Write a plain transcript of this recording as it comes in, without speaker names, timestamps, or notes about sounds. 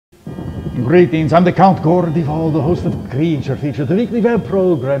Greetings, I'm the Count Gore, the host of Creature Feature, the weekly web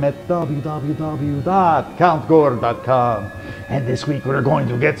program at www.countgore.com. And this week we're going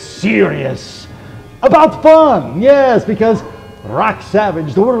to get serious about fun. Yes, because Rock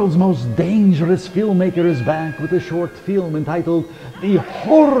Savage, the world's most dangerous filmmaker, is back with a short film entitled The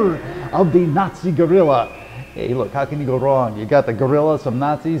Horror of the Nazi Gorilla. Hey, look, how can you go wrong? You got the gorilla, some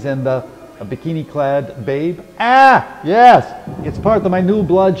Nazis, and a bikini-clad babe. Ah, yes, it's part of my New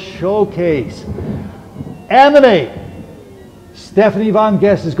Blood showcase. Anime. Stephanie Von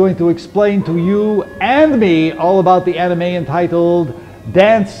Guest is going to explain to you and me all about the anime entitled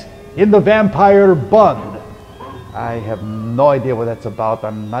Dance in the Vampire Bund. I have no idea what that's about.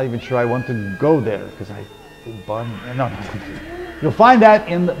 I'm not even sure I want to go there because no. You'll find that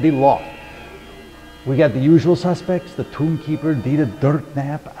in the loft. We got the usual suspects, the Tomb Keeper, Dita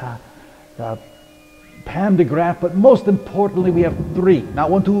Dirtnap, Pam DeGraff, but most importantly we have three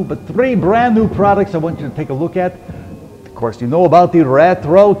brand new products I want you to take a look at. Of course, you know about the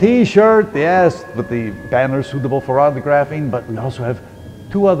retro t-shirt, yes, with the banner suitable for autographing, but we also have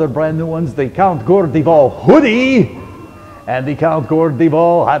two other brand new ones, the Count Gore Duval hoodie and the Count Gore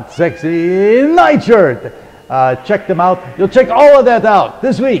Duval hot sexy nightshirt. Check them out. You'll check all of that out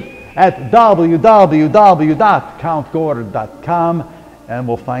this week at www.countgore.com, and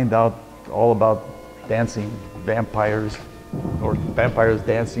we'll find out all about dancing vampires, or vampires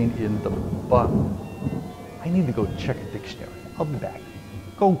dancing in the bun. I need to go check a dictionary. I'll be back.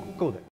 Go there.